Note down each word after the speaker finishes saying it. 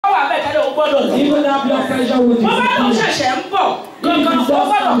wà bẹ́ẹ̀ tẹ́lẹ̀ o gbọ́dọ̀ ní. Even that blood pressure will Bọ́lá ló ṣẹ̀ṣẹ̀ ń bọ̀. Gangan o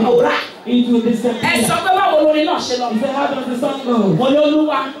gbọ́dọ̀ pòórá. It will disappear. Ẹ sọ pé báwo lórí náà ṣe lọ. He said, how does the sun go? Mo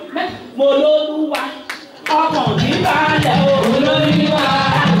lólúwa, ọkàn mi balẹ̀ o. Mo lólúwa,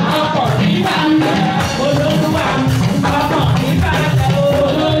 ọkàn mi balẹ̀. Mo lólúwa, ọkàn mi balẹ̀ o. Mo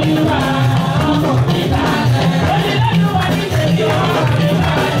lólúwa, ọkàn mi balẹ̀. Olùlọ́lúwa ní tèmi ọkàn mi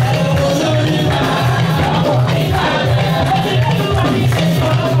balẹ̀ o. Mo lólúwa, ọkàn mi balẹ̀. Olùlọ́lúwa ní tèmi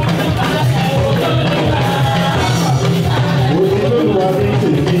ọkàn mi balẹ̀ o. Mo lólúwa, ọkàn mi balẹ̀. Olúwa ní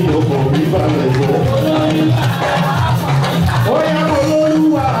tèmi ọkàn mi balẹ̀ o. Ó yá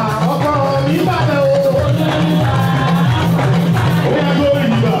Olúwa ọkàn mi balẹ̀ o. Ó yá lórí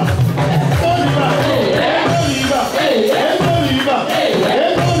ìgbà.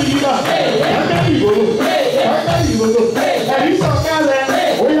 Ẹ̀rí sọ̀kalẹ̀,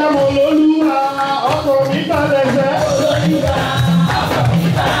 ó yá mo lólúwa ọkàn mi balẹ̀ sẹ́.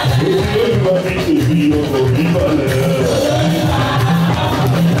 Olúwa ní tèmi ọkàn mi balẹ̀.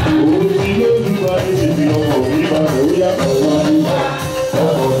 Olúwa ní tèmi ọkàn mi balẹ̀. Ó yá ọkàn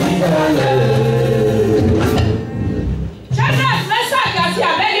mi balẹ̀. Shadrach, Meshach àti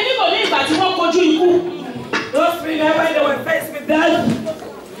Abednego ní ìgbà tí wọ́n kojú ikú. Those three men, when they were faced with death,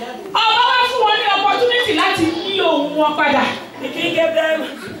 Ọba wá fún wọn ní opportunity láti yí ohun wọn padà. the king gave them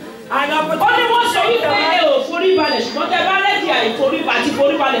an Ó ní opportunity wọ́n sọ to wípé ẹ ò foríbalẹ̀ ṣùgbọ́n tẹ bá lẹ́dí àti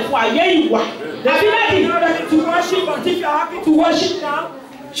foríbalẹ̀ fún ayé ìwà. Àbí lẹ́dí. You're not ready to worship, but if you're happy to worship now,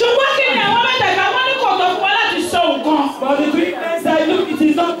 Ṣùgbọ́n kí ni àwọn mẹ́tẹ̀ẹ̀ta wọ́n ní kọ̀ọ̀kan fún wa láti sọ nǹkan. but the three men said, look, it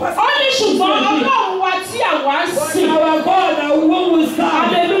is not Ó possible. ní ṣùgbọ́n Ọlọ́run wa tí àwa ń But sìn. our God, our one will serve.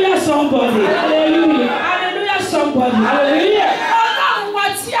 Hallelujah somebody. Hallelujah. Hallelujah somebody. Hallelujah. Ọlọ́run wa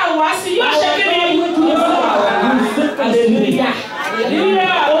tí àwa sìn yóò ṣe kí ni? Hallelujah.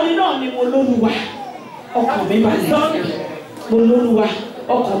 Hallelujah. Orin náà ni mo lólúwa. Ọkàn mi balẹ̀. Mo lólúwa.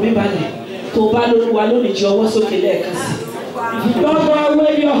 Ọkàn mi balẹ̀. Tó bá lólúwa lónìí jí ọwọ́ sókè lẹ́ẹ̀kan sí. If you don't go and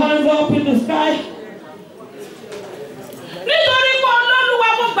wave your hands up in the sky, Nítorí pé olólùwà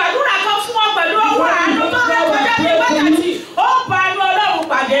mo gbàdúrà kan fún ọ pẹ̀lú ọwọ́ àánú tó rẹ̀ kọjá ní wákàtí. Ó bá àánú Ọlọ́run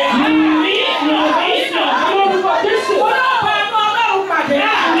pàdé. Lórúkọ Jésù. Ó lọ bá àánú Ọlọ́run pàdé.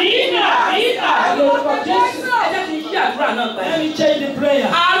 Lórúkọ Jésù. Ẹ jẹ́ kí n yí àdúrà náà gbà. let me change the prayer.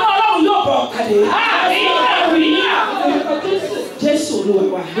 Àánú Ọlọ́run yóò bọ̀ pàdé. Lórúkọ Jésù. Jésù Olúwa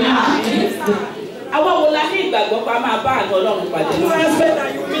wa. Àwọn wo la ní ìgbàgbọ́ pa máa bá àánú Ọlọ́run pàdé You lónìí? expect that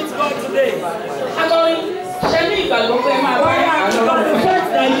you meet God today. Akọrin, ṣe ní ìgbàgbọ́ pé máa bá àánú Ọlọ́run pàdé? Expect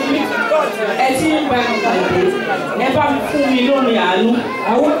that you meet God today. Ẹ ti ń bá mi pàdé. Ẹ bá mi fún mi lórí àánú.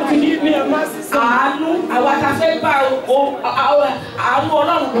 I want you to give me a massive song. Àánú àwa ta fẹ́ bá àánú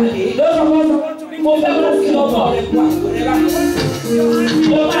Ọlọ́run pàdé. Those of us who want to be Mo fẹ́ mú kí ọmọ rẹ̀ pa àgbẹ̀rẹ̀ bá.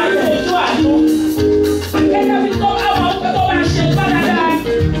 Mo máa ń fojú àánú. Gẹ́gẹ́ bí tó bá wọn pé tó bá ṣe gbọ́ dáadáa.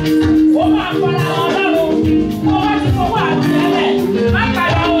 Ó máa fara Ọlọ́run. Mo wá ti fọwọ́ àánú lẹ́lẹ̀. Má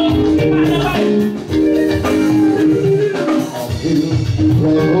padà o. Má lọ báyìí.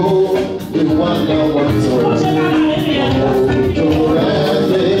 Mo ṣe bá ara rẹ̀ nìyẹn.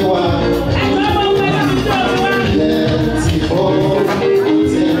 Ẹ̀gbọ́n mo fẹ́ bá mi tó ọ̀rọ̀ wá.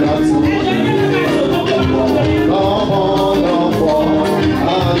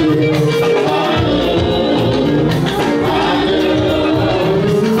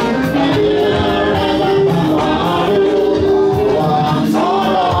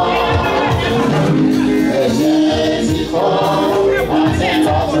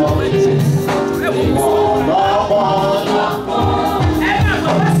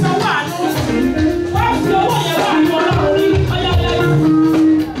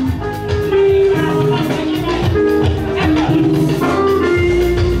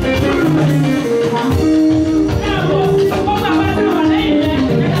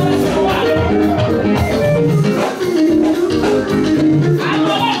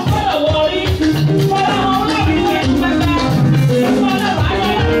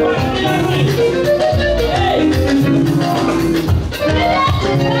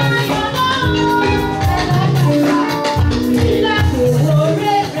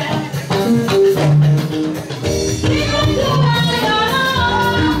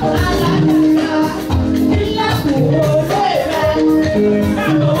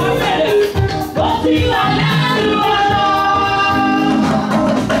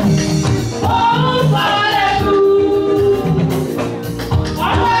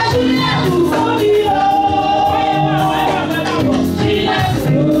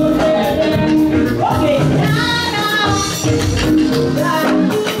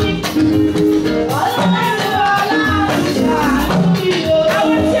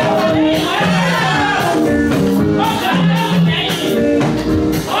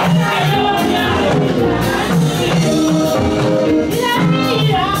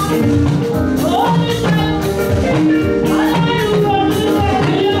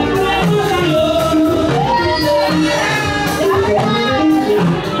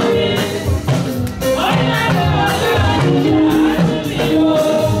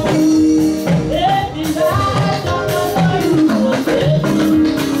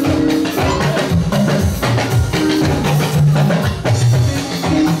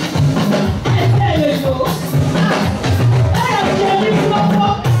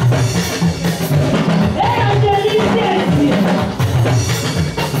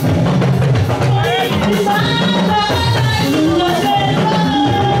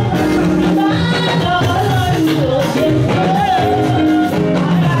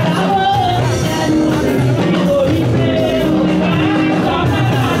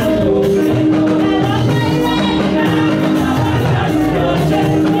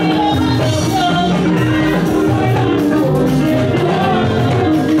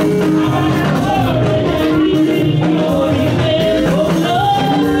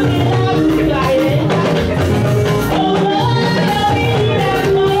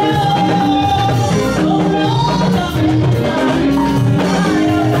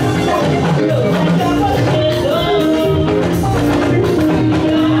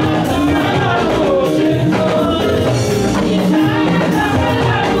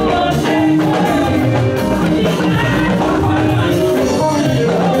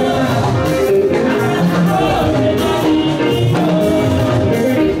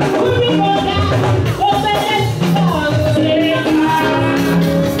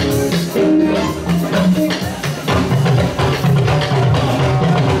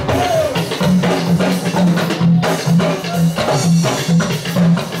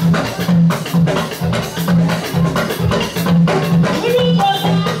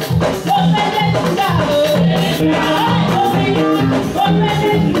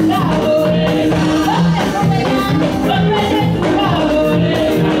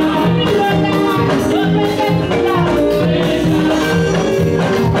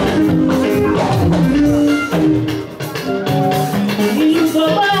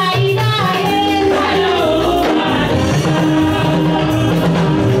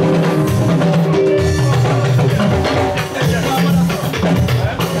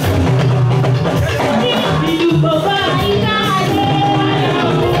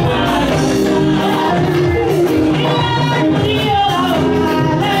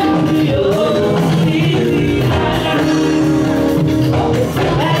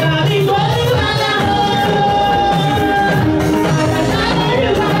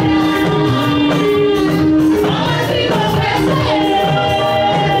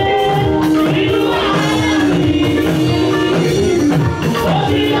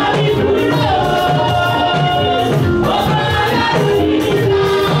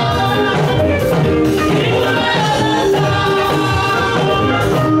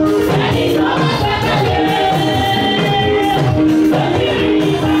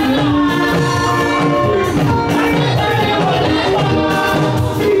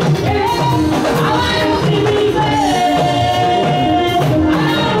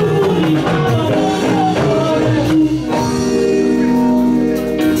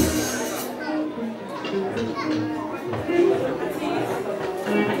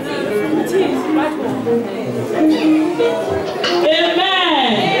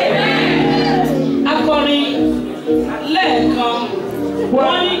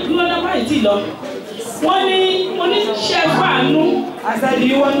 ní dúró náà báyìí tí lọ. Wọ́n ní oníṣẹ́ fàánú. I said, do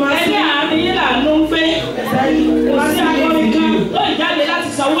you want to ask Ẹni me? àárín yín làánú ń gbé. Kò sí akọrin kan tó ìjáde láti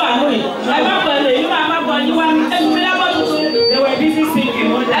sanwó àánú yìí. Ẹ má bọ̀ lè yín máa má bọ̀ yín wá. Ẹ fún mi lábọ̀ tuntun. They were busy singing.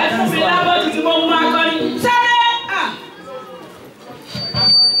 Ẹ fún mi lábọ̀ tuntun mo mú akọrin. Sáré!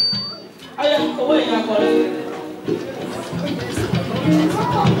 Ọyọ owó ìyá akọrin.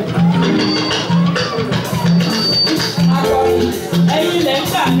 Akọrin ẹ̀yin lẹ̀ ń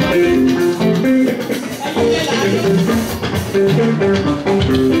gbà. Ẹ̀yin lẹ̀ là ń gbà.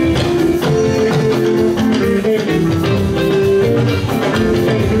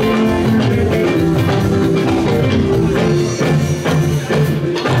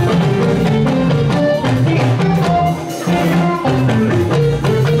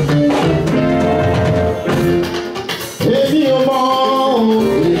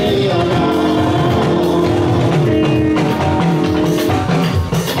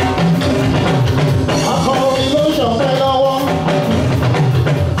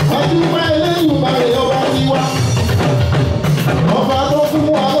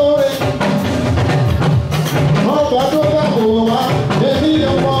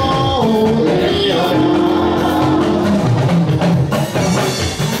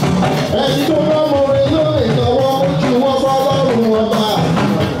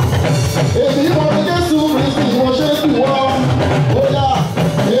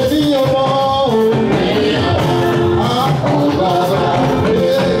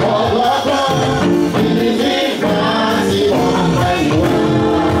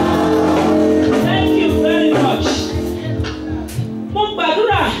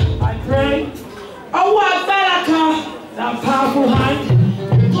 Powerful hand.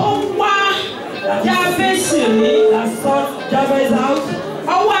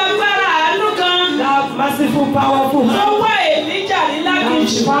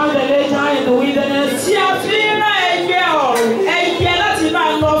 She found Elijah in the wilderness. The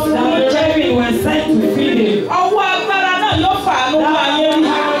cherubim were sent to feed him.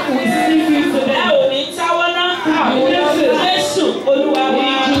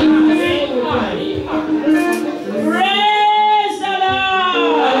 Praise the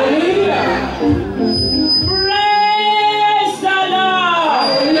Lord. Praise the Lord.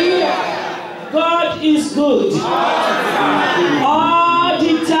 God is good all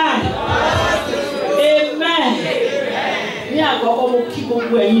the time. Amen. Ní àkọ́kọ́ mo kí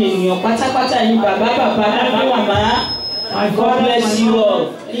gbogbo ẹ̀yin ènìyàn pátápátá yín bàbá màmá. God bless you all.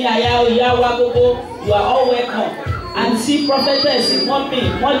 Ní àyà òyà wa gbogbo, you are all welcome. Auntie, prophetess, mommy,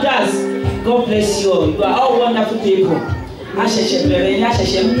 mothers, God bless you all. You are all wonderful people. A ṣẹ̀ṣẹ̀ bẹ̀rẹ̀ ni a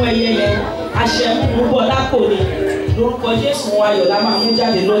ṣẹ̀ṣẹ̀ mú ẹyẹ yẹn. A ṣẹ̀ mú bọ̀ lápò ni. Lórúkọ Jésù ayọ̀ la máa mú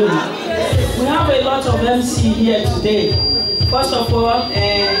jáde lónìí. We have a lot of MC here today. First of all,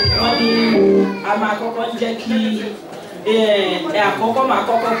 wọ́n ní a máa kọ́kọ́ jẹ́ kí àkọ́kọ́ máa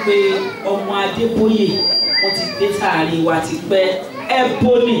kọ́kọ́ pe ọmọ Adébóyè. Wọ́n ti dé sáàrin wa ti pẹ́.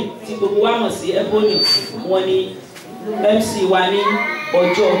 Ebony tí gbogbo wa mọ̀ sí Ebony. Wọ́n ní MC wa ní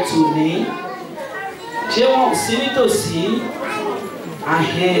ọjọ́ tòní. Ṣé wọn ò sí nítòsí?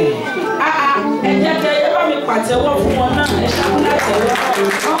 Ẹ jẹ́ kí ẹ bá mi pàtẹ́wọ́ fún wọn náà. Ẹ ṣàmúlò àtẹ́wọ́.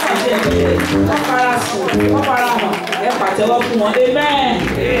 Wọ́n pàṣẹ ìbílẹ̀. Wọ́n fara sùn. Wọ́n fara hàn. Ẹ pàtẹ́wọ́ fún wọn. Amen.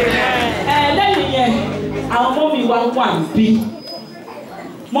 Lẹ́yìn yẹn, àwọn mọ́mí wa wà ń bí.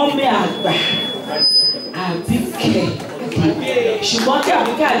 Mọ́mí àgbà. Àbíkẹ́. Ṣùgbọ́n tí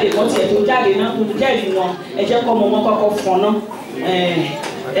Àbíkẹ́ àlè kan tiẹ̀ tó jáde náà tó jẹ́rìí wọn. Ẹ jẹ́ kọ́ ọmọ wọn kọ́kọ́ fọn náà.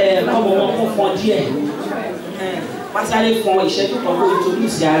 Kọ́ ọmọ wọn kó fọn díẹ̀. Pásáré fún ìṣẹ́jú kan kó ìtòlú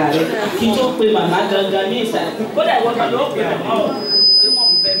sí ara rẹ̀ kí tó pe màmá gangan ní ìsàlẹ̀. Kódà ìwọ́n kan ló pe màmá ọ̀ pé wọ́n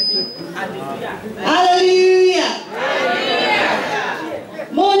ń bẹ bí hallelujah. Hallelujah.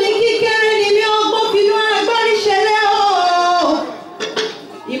 Mo ní kíkéré ni mi ọgbọ́n finú agbárí ṣẹlẹ̀ o.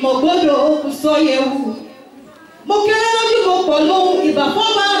 Ìmọ̀gbọ́dọ̀ òkun sọ́yẹ̀ wù. Mo kéré lójú mo pọ̀ lóhun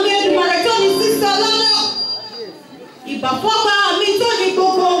ìbàfọ́gbà mi Èdùmàrè tó ní sísọ lọ́nà. Ìbàfọ́gbà mi tó ní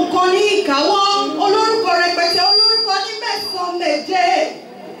gbogbo nǹkan ní ìkáwọ́. Olórúkọ rẹpẹtẹ olórúkọ ní mẹ́sàn-án méje.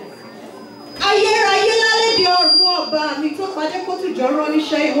 Ayérayé lálẹ́ di ọ̀run ọba mi tó padé kó tùjọ́ rán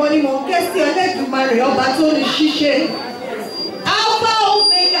níṣẹ́ ìwọ ni mò ń ké sí Ẹlẹ́dùmarè ọba tó ní ṣíṣe. Alpha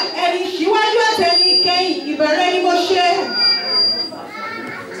Omega ẹni ṣíwájú àtẹni ìkẹyìn ìbẹ̀rẹ̀ ni mo ṣe.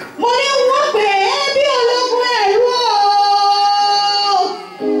 Mo ní wọ́n pè é bí ológun ẹ̀rú o.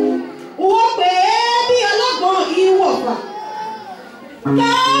 Wọ́n pè é bí ọlọ́gbọ́n ìwọ̀fà.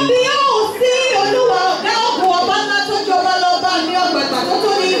 Kábíyèsí Olúwa ọ̀gá ògùn ọba ńlá tó jọba lọ́ba ní ọgbẹ̀gbà tó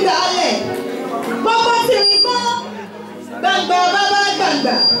tó ní ìgbàlẹ̀. Gbogbo ti rí gbọ́ gbàgbà bàbá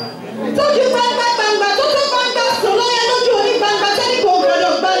gbàgbà. Tójú gbàgbà gbàgbà tó tó gbàgbà sùn lóye lójú oní gbàgbà tẹ́lẹ̀ kò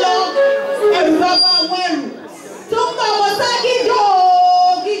gbọdọ̀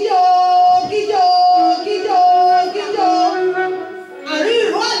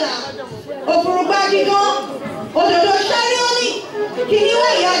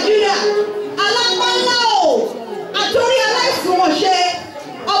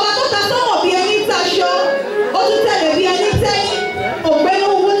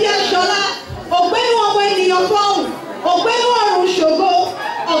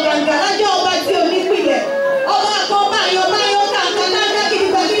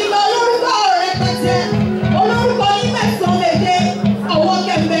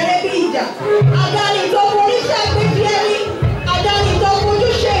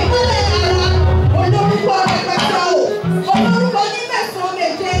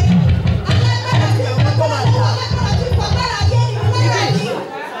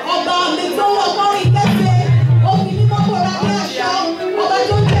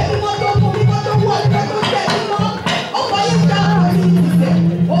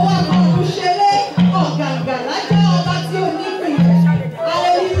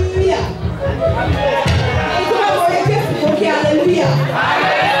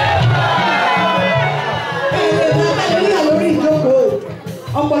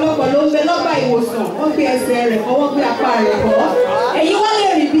ìwòsàn, wọ́n gbé ẹsẹ̀ rẹ̀ kọ́, wọ́n gbé apá rẹ̀ kọ́. Ẹ̀yin wá lè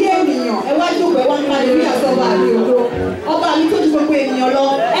rìn bí ènìyàn, ẹ wá jókòó, ẹ wá ń kalẹ̀ bí àsọ̀bà àmì ògo. Ọba mi tó ju gbogbo ènìyàn lọ,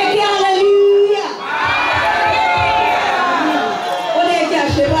 ẹ kí hallelujah. Ó ní ẹ kí a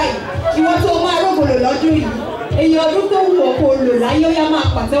ṣe báyìí, ìwọ tó máa rògbòlò lọ́dún yìí. Èyí ọdún tó wù ọ́ kó lò láyé, ó yá máa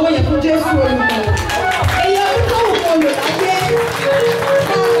pàtẹ́wọ́ yẹn fún Jésù olùkọ́. Èyí ọdún tó wù kó lò láyé, máa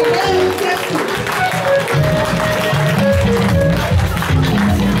pàtẹ́wọ́ fún Jésù.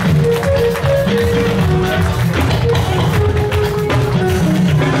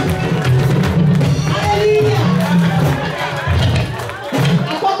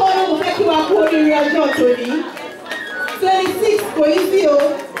 Àkọ́kọ́ ni mo fẹ́ kí wa kú oríire ọjọ́ tòní. 26 kò yí sí o,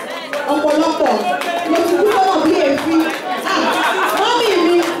 ọ̀pọ̀lọpọ̀ mo ti kú lọ́nà bí èéfín. Mọ́mì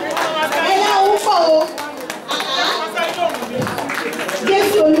mi, ẹ̀yà òun pọ̀ o.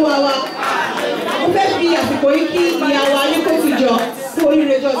 Jésù Olúwa wa, mo fẹ́ fi àsìkò yìí kí ìyàwó Aníkòtìjọ kú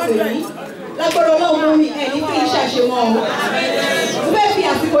oríire ọjọ́ tòní. Lágbára Ọlọ́run mú mi ẹ̀ ní kí n ṣàṣemọ́ o. Mo fẹ́ fi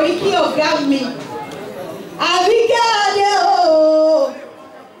àsìkò yìí kí ọ̀gá mi. Àbíkẹ́ Adé o,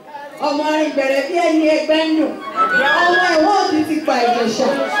 ọmọ ìbẹ̀rẹ̀ bí ẹni ẹgbẹ́ ń dùn, ọmọ ẹ̀wọ̀n òdì ti pa Ìjẹ̀ṣà,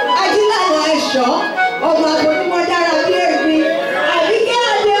 ajílànà ẹ̀ṣọ́, ọmọ àgbòdúmọ̀ dára bí ègbin. Àbíkẹ́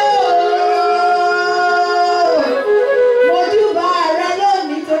Adé o, mo júbà ara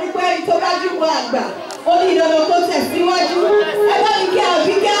lónìí torí pé tó bá júbà àgbà ó ní ìdandan kó tẹ̀síwájú. Ẹ bá mi kí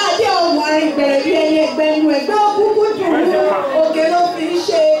Àbíkẹ́ Adé ọmọ ìbẹ̀rẹ̀ bí ẹni ẹgbẹ́ ń dùn, ẹgbẹ́ òkúkú dùn ún, òkè ló fi ń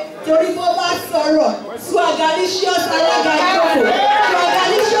ṣe torí bó bá sọ̀rọ̀ swagalicious alága ìjókòó,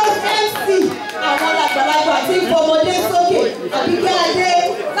 swagalicious MC àwọn àgbàlagbà tí ń fọmọdé sókè. Àbíkẹ́ Adé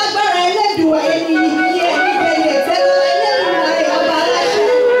lágbára Ẹlẹ́dùwà ẹni ìyí ẹni bẹ̀rẹ̀ ẹ̀tẹ́lọ́ Ẹlẹ́dùwà ọba aláṣẹ.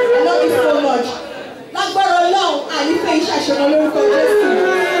 I love you so much. Lágbára Ọlọ́run àyífẹ́ ìṣàṣọ̀nà lórúkọ Jésù.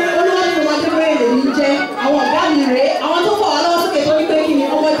 Olúwa ni ọmọdé bẹ́ẹ̀ lè ní jẹ́. Àwọn ọ̀gá mi rèé, àwọn tó fọ̀ wá lọ́wọ́ sókè tó ní pé kí ni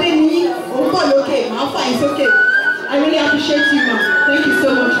ọmọdé ní òun pọ̀ lókè, màá fà yín sókè. I really appreciate you, ma. Thank you so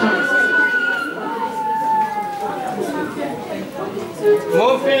much, ma. Mo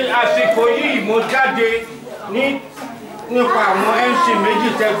fi àsìkò yìí mo jáde nípa àwọn MC méjì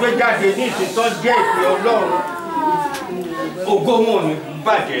tẹ́ gbé jáde ní ìsìtọ́ jẹ́ ìpè Ọlọ́run. Ògo wọn ò ní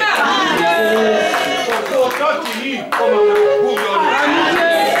bàjẹ́. Ògo ṣọ́ọ̀ṣì yìí kọ́ máa kú yọ ní.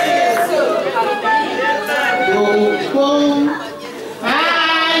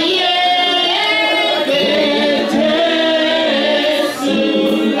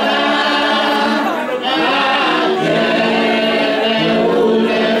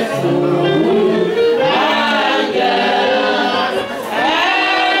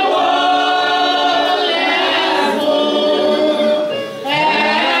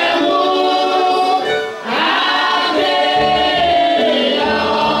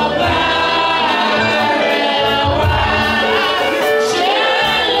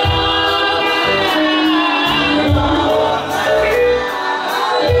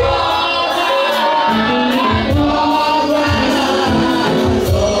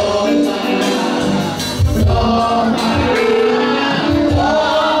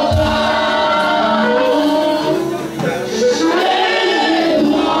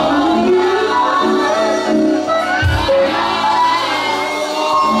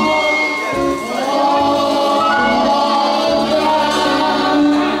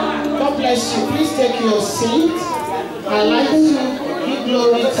 I'd like to give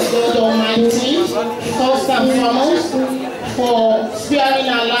glory to God Almighty, first and foremost, for sparing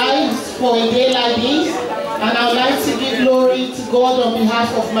our lives for a day like this. And I'd like to give glory to God on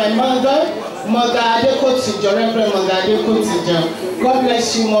behalf of my mother, Mother Adekotijo, Reverend Mother Adekotijo. God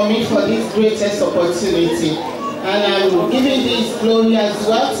bless you, Mommy, for this greatest opportunity. And I'm giving this glory as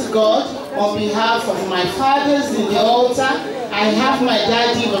well to God on behalf of my fathers in the altar. I have my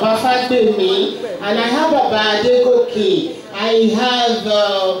daddy, Baba Fagbemi, and I have Baba Adegoke. I have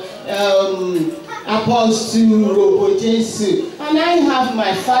Apostle Robo Jesu, and I have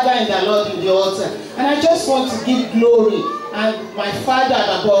my father in the Lord in the altar. And I just want to give glory and my father,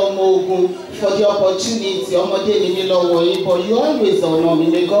 Baba Omogun, for the opportunity. But you always honor me.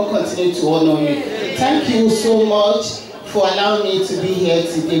 May God continue to honor you. Thank you so much for allowing me to be here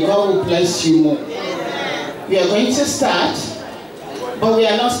today. God will bless you more. We are going to start, but we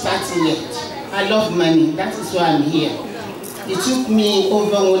are not starting yet. I love money. That is why I'm here. It took me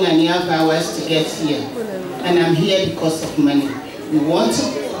over 1.5 hours to get here, and I'm here because of money. We want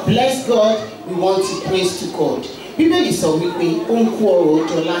to bless God. We want to praise to God. Bíbélì sọ wípé ó ń kó ọrọ̀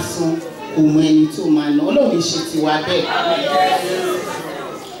ọjọ́ lásán kò mọ ẹni tó máa ná. Ọlọ́run ṣe ti wá bẹ́ẹ̀.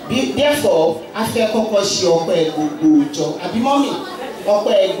 Therefore, a fẹ́ kọ́kọ́ ṣe ọpẹ́ gbogbo ọjọ́. Àbí mọ́mì,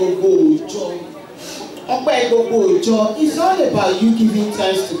 ọpẹ́ gbogbo ọjọ́. ọpẹ́ gbogbo ìjọ is all about you giving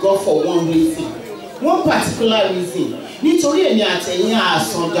thanks to God for one reason, one particular reason. Nítorí èmi àtẹ̀yìn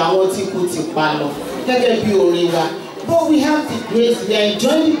àsànjà àwọn tí kò ti pa lọ gẹ́gẹ́ bí orin wa. But we have the grace, we are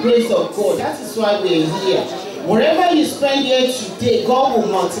enjoying the grace of God. That is why we are here. Whatever you spend here today, God will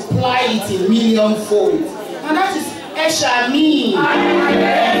multiply it in million-fold. And that is Eshami.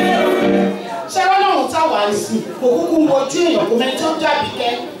 Ṣé Ọlọ́run táwa ń sìn kò kúkú ń wojú èèyàn kò mẹ́ni tó dàbí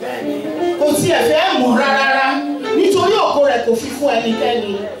kẹ́? Kò tiẹ̀ fẹ́ mọ̀ rárá nítorí ògo rẹ̀ kò fi fún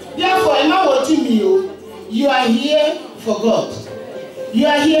ẹnikẹ́ni. Therefore, ẹ má wojú mi o. You are here for God. You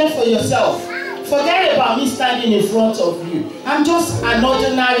are here for yourself. Forget about me standing in front of you. I'm just an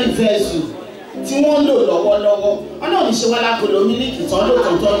ordinary vessel. Tí wọ́n lò lọ́wọ́lọ́wọ́. Ọlọ́run ṣe wá lágolo mílíkì tán ló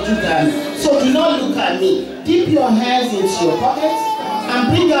tán tọ́jú dànù. So do not look at me. Dip your hands into your pockets and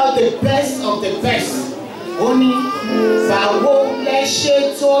bring out the best of the best. Ó ní báwo lẹ ṣe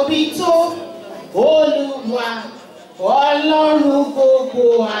tóbi tó Olúwa Ọlọ́run gbogbo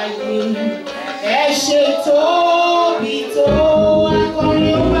ayé. Ẹ ṣe tóbi tó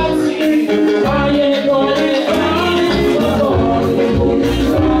akọrin ó bá ti rí. Ayé lórí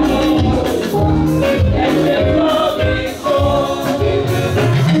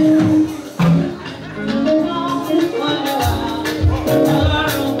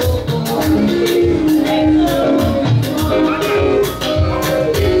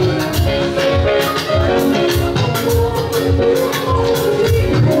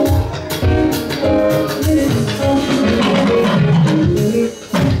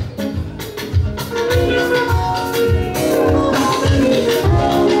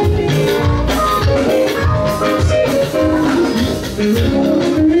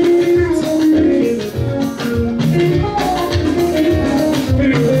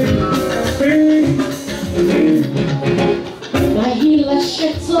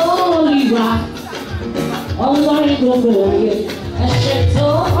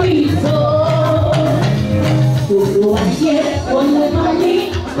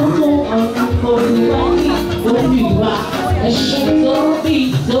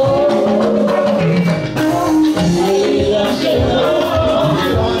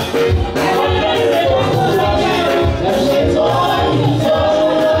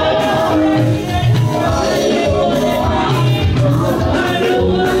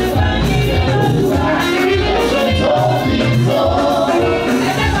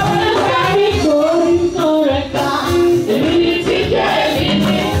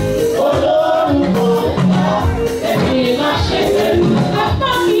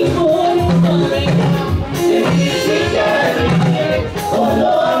Thank you.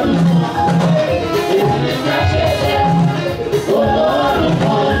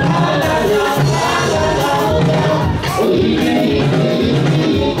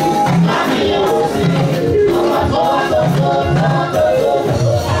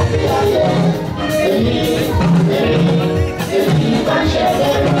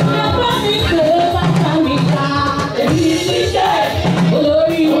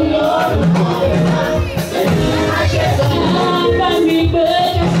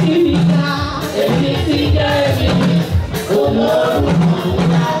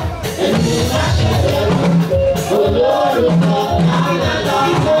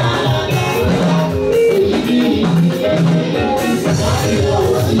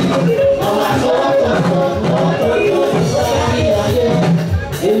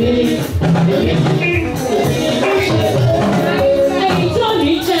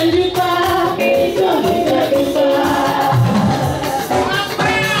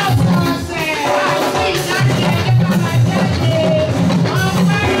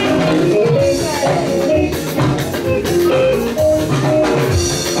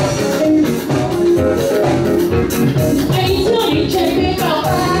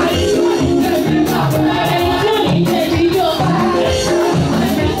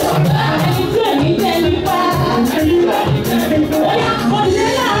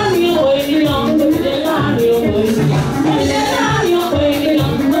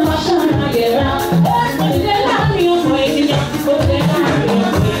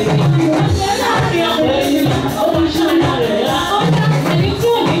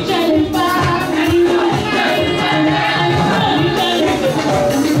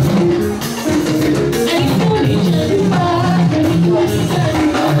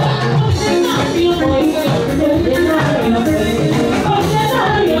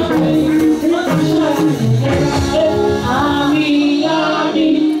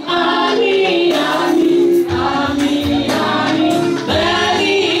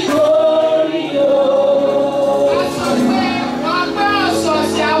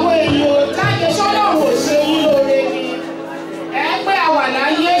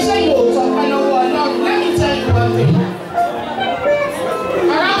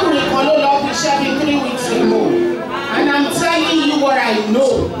 I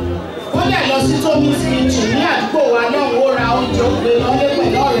know. Ó lè lọ sí Tommy's kitchen ní àdúgbò wa náà ó ra oúnjẹ ògbé lọ́lé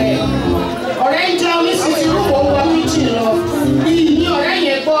pẹ̀lú ọ̀rẹ́. Ọ̀rẹ́ ń jẹun ní sisi rúbọ̀ ó wọ kitchen lọ. Ní ọ̀rẹ́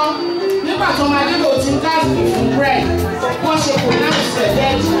yẹn gbọ́ nígbà tó máa dé kò tí ń gáàsì fún bread. Wọ́n ṣe pronounce ẹ̀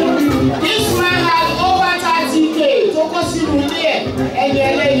lẹ́jì. This man had over 30K tó kó sínú ilé ẹ̀ ẹni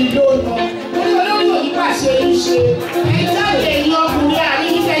ẹlẹ́ni ló nà. Ó ní olórí òyìnbá ṣe ń ṣe. Ẹ jáde ẹ̀yin ọkùnrin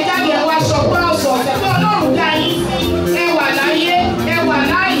àárín ẹ jáde ẹ wá ṣọgbọ́n ọ̀sán ọ̀sẹ̀ pé Ọlọ́run dá yín sí. Ẹ wà láyé ẹ wà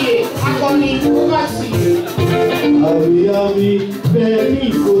láàyè akọni ìdúró sí i. Àmì bẹ́ẹ̀ ní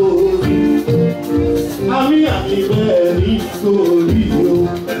ìkórè. Àmì bẹ́ẹ̀ ní ìkórè o.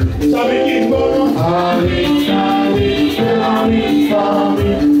 Sàbí kí n gbọ́dọ̀. Àmì.